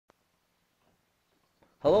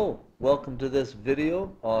Hello, welcome to this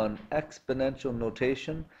video on exponential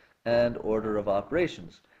notation and order of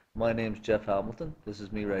operations. My name's Jeff Hamilton. This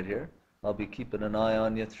is me right here. I'll be keeping an eye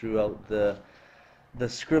on you throughout the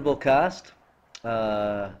Scribblecast.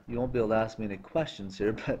 You won't be able to ask me any questions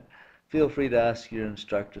here, but feel free to ask your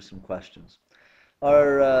instructor some questions.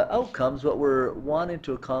 Our outcomes, what we're wanting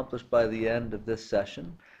to accomplish by the end of this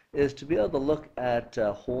session, is to be able to look at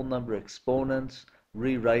whole number exponents,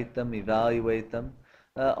 rewrite them, evaluate them.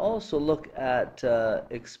 Also look at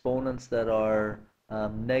exponents that are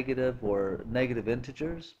negative or negative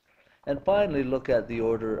integers, and finally look at the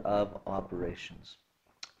order of operations.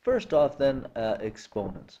 First off then,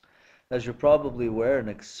 exponents. As you're probably aware, an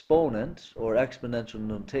exponent or exponential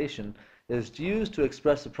notation is used to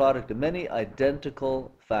express the product of many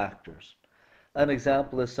identical factors. An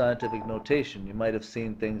example is scientific notation. You might have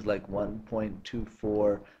seen things like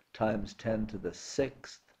 1.24 times 10 to the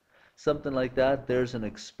 6th. Something like that. There's an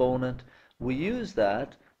exponent. We use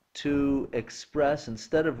that to express,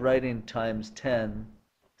 instead of writing times 10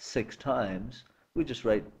 6 times, we just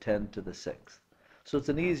write 10 to the 6th. So it's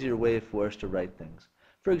an easier way for us to write things.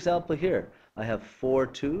 For example, here I have 4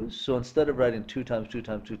 2's, so instead of writing 2 times 2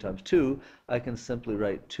 times 2 times 2, I can simply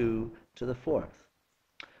write 2 to the 4th.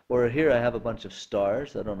 Or here I have a bunch of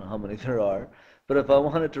stars. I don't know how many there are, but if I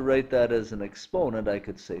wanted to write that as an exponent, I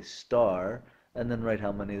could say star and then write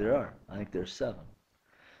how many there are. I think there's 7.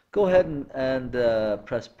 Go ahead and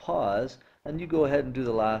press pause, and you go ahead and do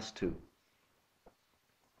the last 2.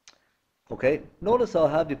 Okay, notice I'll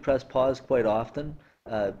have you press pause quite often.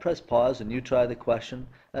 Press pause and you try the question,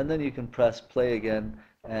 and then you can press play again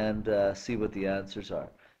and see what the answers are.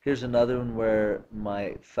 Here's another one where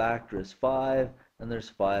my factor is 5, and there's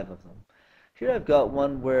 5 of them. Here I've got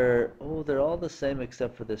one where, oh, they're all the same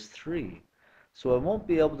except for this 3. So I won't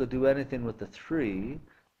be able to do anything with the 3,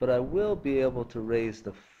 but I will be able to raise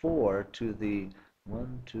the 4 to the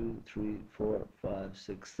 1, 2, 3, 4, 5,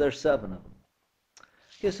 6. There's 7 of them.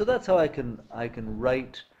 Okay, so that's how I can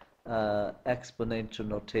write exponential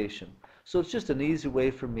notation. So it's just an easy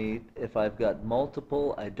way for me, if I've got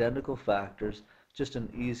multiple identical factors, just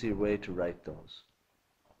an easier way to write those.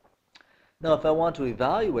 Now if I want to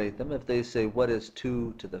evaluate them, if they say what is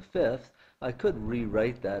 2 to the 5th, I could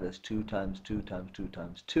rewrite that as 2 times 2 times 2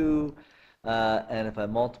 times 2, and if I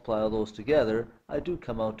multiply all those together, I do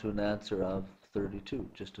come out to an answer of 32,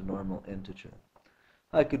 just a normal integer.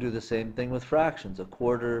 I could do the same thing with fractions. A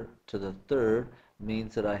quarter to the 3rd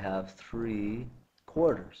means that I have 3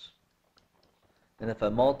 quarters. And if I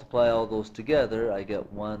multiply all those together, I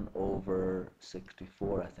get 1 over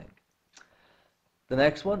 64, I think. The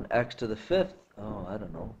next one, x to the 5th, oh, I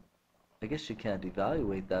don't know. I guess you can't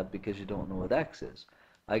evaluate that because you don't know what x is.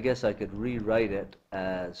 I guess I could rewrite it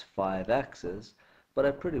as 5x's, but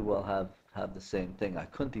I pretty well have the same thing. I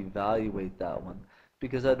couldn't evaluate that one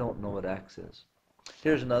because I don't know what x is.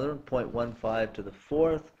 Here's another one, 0.15 to the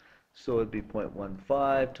 4th, so it'd be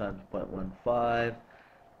 0.15 times 0.15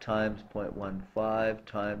 times 0.15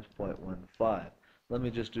 times 0.15. Let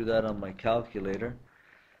me just do that on my calculator.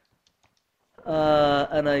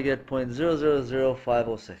 And I get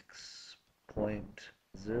 0.000506.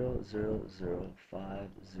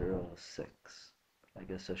 0.000506. I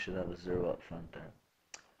guess I should have a 0 up front there.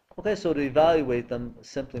 Okay, so to evaluate them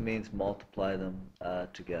simply means multiply them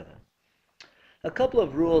together. A couple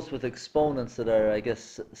of rules with exponents that are, I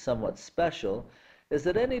guess, somewhat special is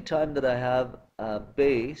that any time that I have a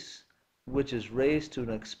base which is raised to an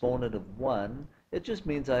exponent of 1, it just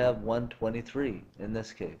means I have 123 in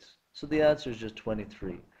this case. So the answer is just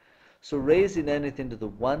 23. So raising anything to the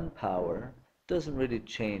 1 power doesn't really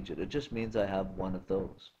change it. It just means I have one of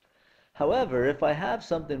those. However, if I have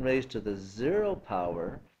something raised to the 0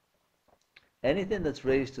 power, anything that's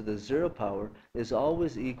raised to the 0 power is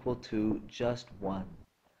always equal to just 1.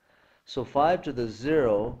 So 5 to the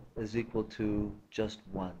 0 is equal to just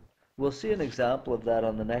 1. We'll see an example of that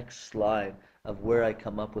on the next slide of where I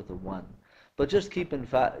come up with a 1. But just keep in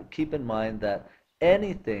mind that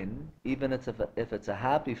anything, even if it's a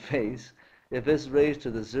happy face, if it's raised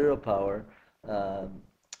to the 0 power, the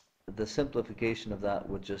simplification of that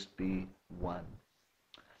would just be 1.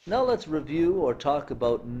 Now let's review or talk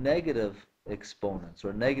about negative exponents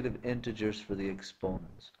or negative integers for the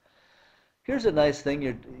exponents. Here's a nice thing.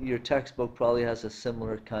 Your textbook probably has a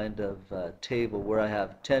similar kind of table where I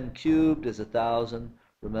have 10 cubed is 1,000.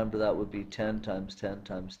 Remember that would be 10 times 10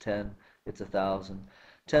 times 10. It's 1,000.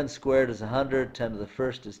 10 squared is 100. 10 to the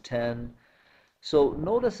 1st is 10. So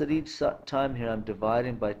notice that each time here I'm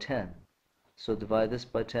dividing by 10. So divide this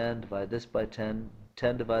by 10, divide this by 10.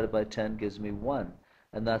 10 divided by 10 gives me 1.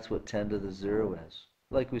 And that's what 10 to the 0 is,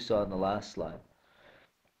 like we saw in the last slide.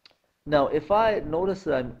 Now, if I notice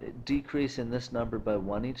that I'm decreasing this number by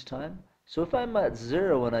 1 each time, so if I'm at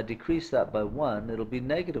 0 and I decrease that by 1, it'll be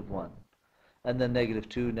 -1, and then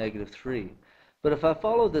 -2, -3. But if I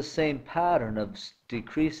follow the same pattern of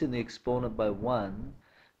decreasing the exponent by 1,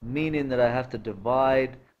 meaning that I have to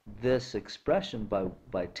divide this expression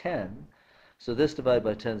by 10, so this divided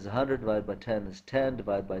by 10 is 100, divided by 10 is 10,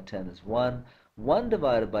 divided by 10 is 1. 1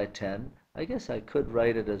 divided by 10, I guess I could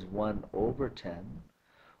write it as 1 over 10.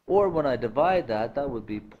 Or when I divide that, that would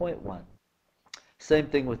be 0.1. Same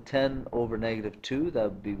thing with 10 over -2, that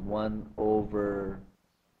would be 1 over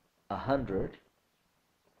 100.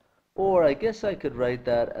 Or I guess I could write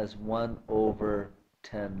that as 1 over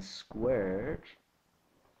 10 squared.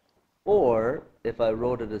 Or if I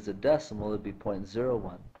wrote it as a decimal, it would be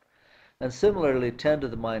 0.01. And similarly, 10 to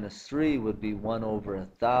the -3 would be 1 over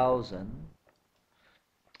 1,000,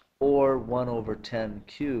 or 1 over 10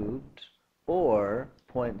 cubed, or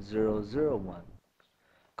 0.001.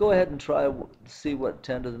 Go ahead and try to see what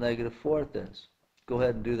 10 to the -4th is. Go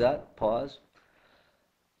ahead and do that. Pause.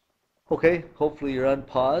 Okay, hopefully you're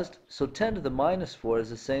unpaused. So 10 to the -4 is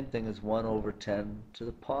the same thing as 1 over 10 to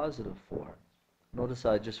the +4. Notice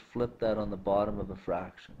I just flipped that on the bottom of a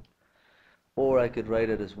fraction. Or I could write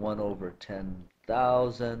it as 1 over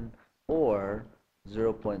 10,000 or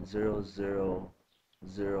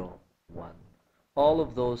 0.0001. All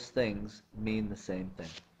of those things mean the same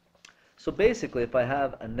thing. So basically, if I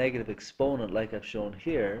have a negative exponent like I've shown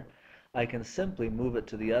here, I can simply move it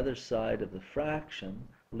to the other side of the fraction,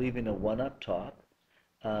 leaving a 1 up top,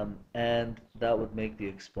 and that would make the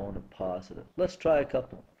exponent positive. Let's try a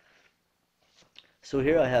couple. So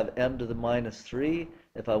here I have m to the -3.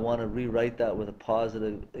 If I want to rewrite that with a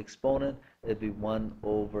positive exponent, it'd be 1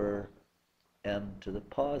 over m to the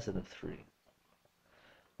 +3.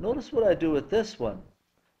 Notice what I do with this one.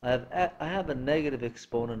 I have a negative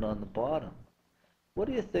exponent on the bottom. What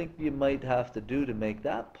do you think you might have to do to make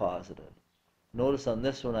that positive? Notice on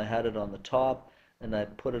this one I had it on the top and I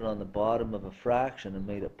put it on the bottom of a fraction and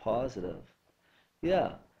made it positive.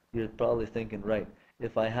 Yeah, you're probably thinking, right,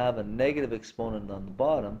 if I have a negative exponent on the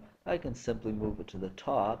bottom, I can simply move it to the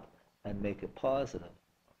top and make it positive.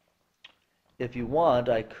 If you want,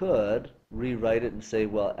 I could rewrite it and say,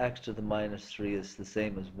 well, x to the -3 is the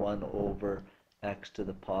same as 1 over x to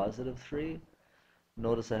the +3.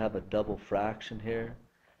 Notice I have a double fraction here.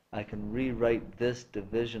 I can rewrite this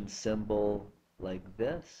division symbol like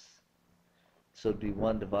this. So it'd be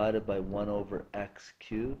 1 divided by 1 over x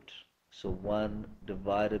cubed. So 1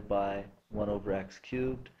 divided by 1 over x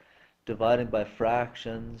cubed. Dividing by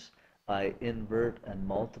fractions, I invert and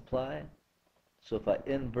multiply. So if I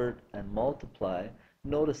invert and multiply,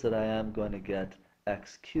 notice that I am going to get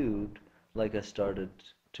x cubed like I started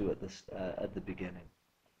to at the beginning.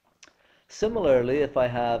 Similarly, if I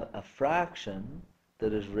have a fraction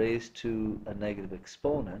that is raised to a negative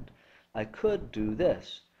exponent, I could do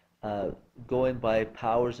this. Going by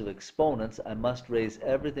powers of exponents, I must raise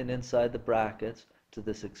everything inside the brackets to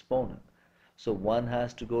this exponent. So 1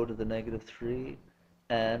 has to go to the -3,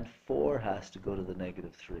 and 4 has to go to the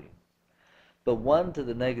 -3. But 1 to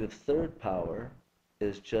the -3rd power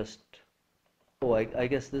is just, I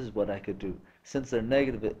guess this is what I could do. Since they're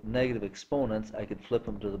negative exponents, I could flip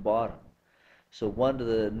them to the bottom. So 1 to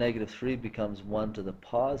the -3 becomes 1 to the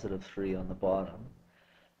 +3 on the bottom.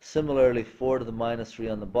 Similarly, 4 to the -3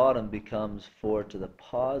 on the bottom becomes 4 to the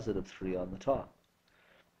 +3 on the top.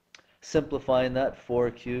 Simplifying that,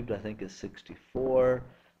 4 cubed I think is 64.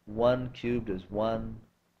 1 cubed is 1.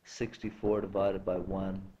 64 divided by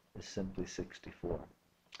 1 is simply 64.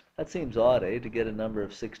 That seems odd, to get a number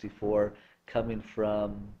of 64 coming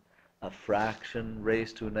from a fraction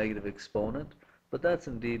raised to a negative exponent, but that's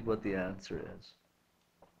indeed what the answer is.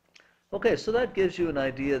 Okay, so that gives you an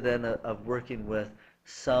idea then of working with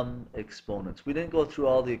some exponents. We didn't go through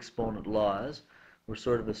all the exponent laws. We're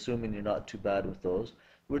sort of assuming you're not too bad with those.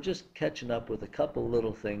 We're just catching up with a couple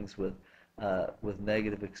little things with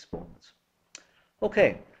negative exponents.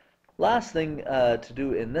 Okay, last thing to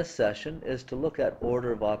do in this session is to look at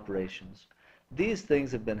order of operations. These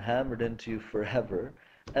things have been hammered into you forever,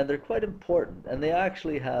 and they're quite important, and they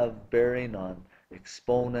actually have bearing on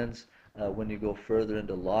exponents when you go further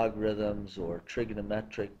into logarithms or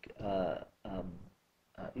trigonometric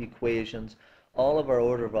equations. All of our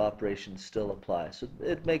order of operations still apply, so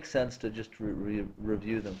it makes sense to just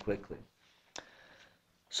review them quickly.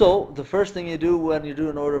 So the first thing you do when you do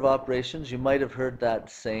an order of operations, you might have heard that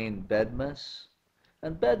saying bedmas,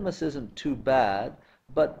 and bedmas isn't too bad,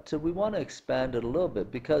 but we want to expand it a little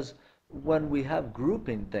bit, because when we have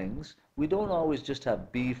grouping things, we don't always just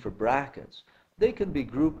have B for brackets. They can be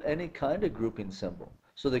any kind of grouping symbol.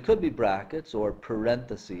 So they could be brackets or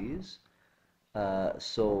parentheses.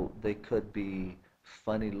 So they could be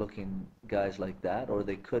funny looking guys like that, or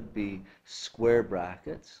they could be square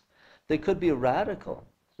brackets. They could be a radical.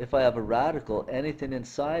 If I have a radical, anything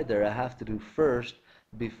inside there I have to do first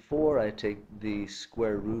before I take the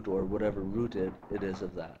square root or whatever root it is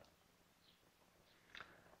of that.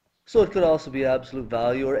 So it could also be absolute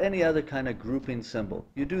value or any other kind of grouping symbol.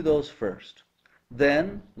 You do those first.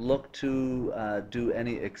 Then look to do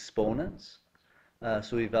any exponents.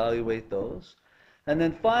 So evaluate those. And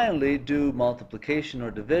then finally do multiplication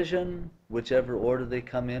or division, whichever order they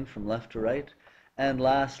come in from left to right. And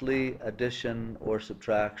lastly, addition or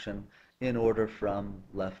subtraction in order from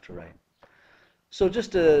left to right. So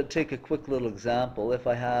just to take a quick little example, if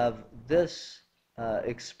I have this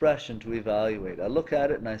expression to evaluate, I look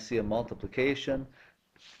at it and I see a multiplication,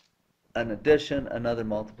 an addition, another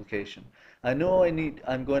multiplication. I know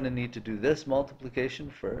I'm going to need to do this multiplication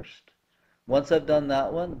first. Once I've done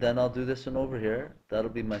that one, then I'll do this one over here. That'll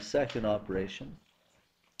be my second operation.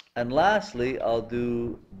 And lastly, I'll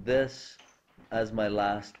do this as my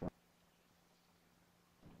last one.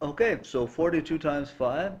 Okay, so 42 times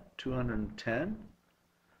 5, 210,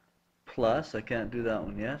 plus, I can't do that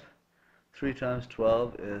one yet, 3 times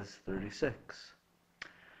 12 is 36.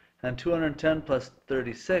 And 210 plus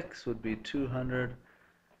 36 would be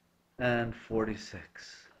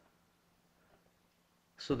 246.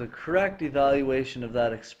 So the correct evaluation of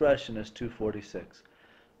that expression is 246.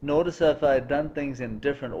 Notice that if I had done things in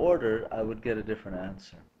different order, I would get a different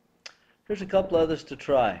answer. Here's a couple others to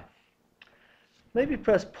try. Maybe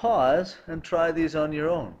press pause and try these on your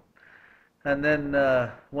own. And then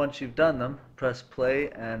once you've done them, press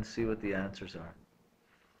play and see what the answers are.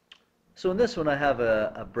 So in this one I have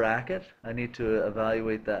a bracket. I need to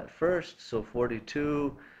evaluate that first. So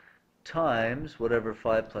 42 times whatever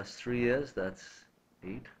 5 plus 3 is, that's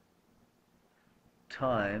 8,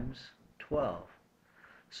 times 12.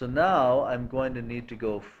 So now I'm going to need to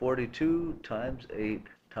go 42 times 8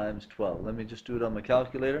 times 12. Let me just do it on my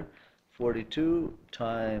calculator. 42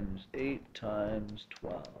 times 8 times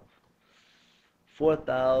 12.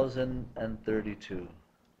 4,032.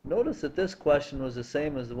 Notice that this question was the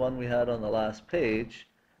same as the one we had on the last page,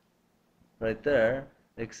 right there,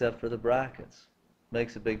 except for the brackets.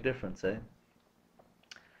 Makes a big difference, eh?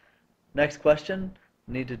 Next question,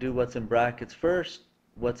 need to do what's in brackets first.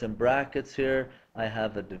 What's in brackets here, I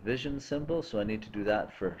have a division symbol, so I need to do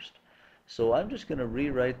that first. So I'm just going to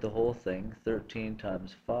rewrite the whole thing, 13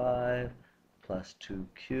 times 5 plus 2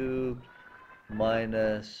 cubed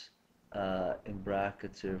minus, in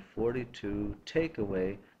brackets here, 42, take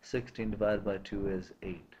away, 16 divided by 2 is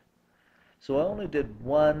 8. So I only did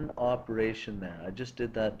one operation there. I just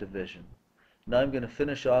did that division. Now I'm going to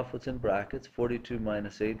finish off what's in brackets. 42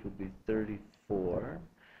 minus 8 would be 34.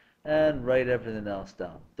 And write everything else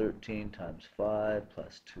down. 13 times 5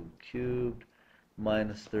 plus 2 cubed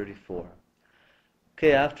minus 34.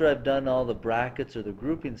 Okay, after I've done all the brackets or the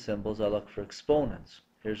grouping symbols, I look for exponents.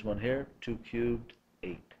 Here's one here, 2 cubed,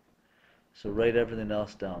 8. So write everything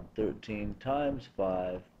else down. 13 times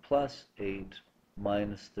 5 plus 8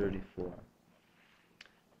 minus 34.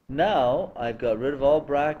 Now I've got rid of all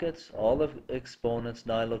brackets, all the exponents.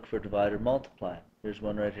 Now I look for divide or multiply. Here's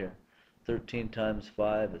one right here. 13 times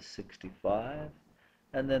 5 is 65.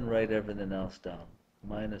 And then write everything else down.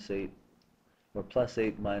 Minus 8 or plus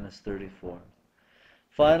 8 minus 34.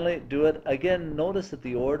 Finally, do it again. Notice that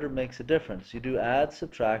the order makes a difference. You do add,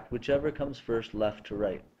 subtract, whichever comes first, left to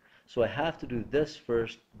right. So I have to do this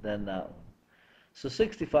first, then that one. So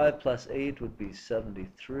 65 plus 8 would be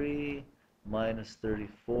 73 minus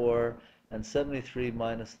 34, and 73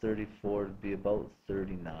 minus 34 would be about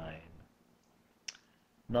 39.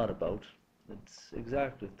 Not about, it's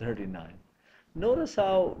exactly 39. Notice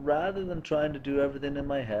how rather than trying to do everything in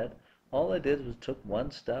my head, all I did was took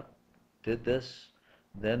one step, did this,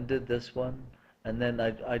 then did this one, and then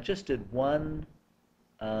I just did one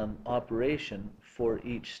operation for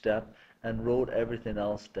each step and wrote everything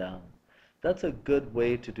else down. That's a good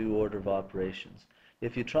way to do order of operations.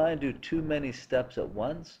 If you try and do too many steps at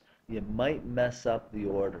once, you might mess up the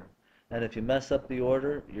order. And if you mess up the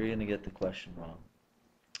order, you're going to get the question wrong.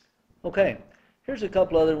 Okay, here's a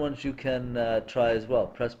couple other ones you can try as well.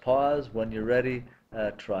 Press pause. When you're ready,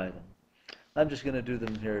 try them. I'm just going to do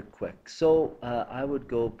them here quick. So I would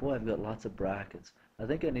go, boy, I've got lots of brackets. I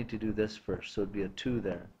think I need to do this first, so it'd be a 2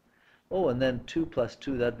 there. Oh, and then 2 plus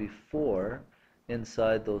 2, that'd be 4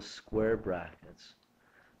 inside those square brackets.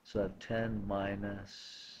 So I have 10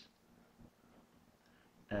 minus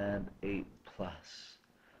and 8 plus.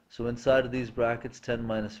 So inside of these brackets, 10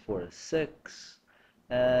 minus 4 is 6,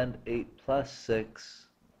 and 8 plus 6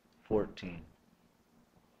 14.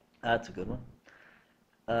 That's a good one.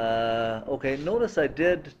 Okay, notice I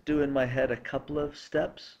did do in my head a couple of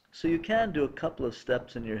steps. So you can do a couple of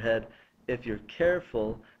steps in your head if you're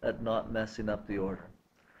careful at not messing up the order.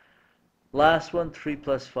 Last one, 3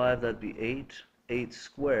 plus 5, that'd be 8. 8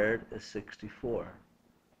 squared is 64.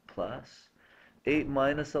 Plus 8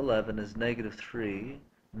 minus 11 is negative 3.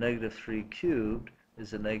 Negative 3 cubed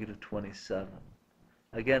is a negative 27.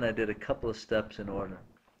 Again, I did a couple of steps in order,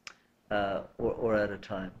 or at a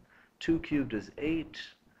time. 2 cubed is 8.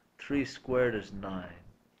 3 squared is 9.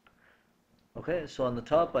 Okay, so on the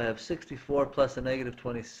top I have 64 plus a negative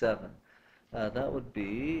 27. That would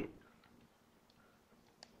be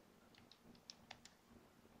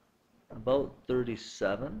about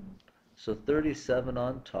 37. So 37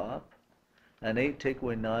 on top. And 8 take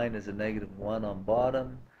away 9 is a negative 1 on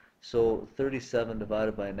bottom. So 37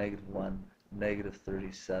 divided by a negative 1, negative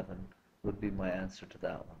 37 would be my answer to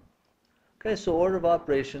that one. Okay, so order of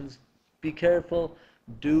operations, be careful,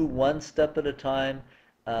 do one step at a time.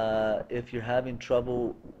 If you're having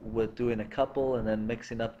trouble with doing a couple and then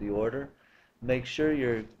mixing up the order, make sure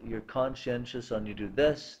you're conscientious on you do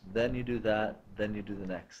this, then you do that, then you do the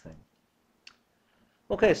next thing.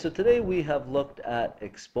 Okay, so today we have looked at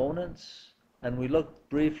exponents, and we looked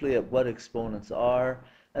briefly at what exponents are,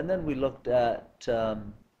 and then we looked at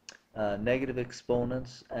negative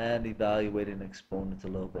exponents and evaluating exponents a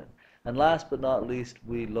little bit. And last but not least,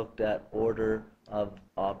 we looked at order of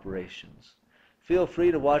operations. Feel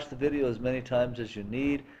free to watch the video as many times as you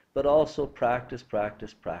need, but also practice,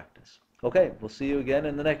 practice, practice. Okay, we'll see you again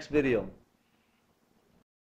in the next video.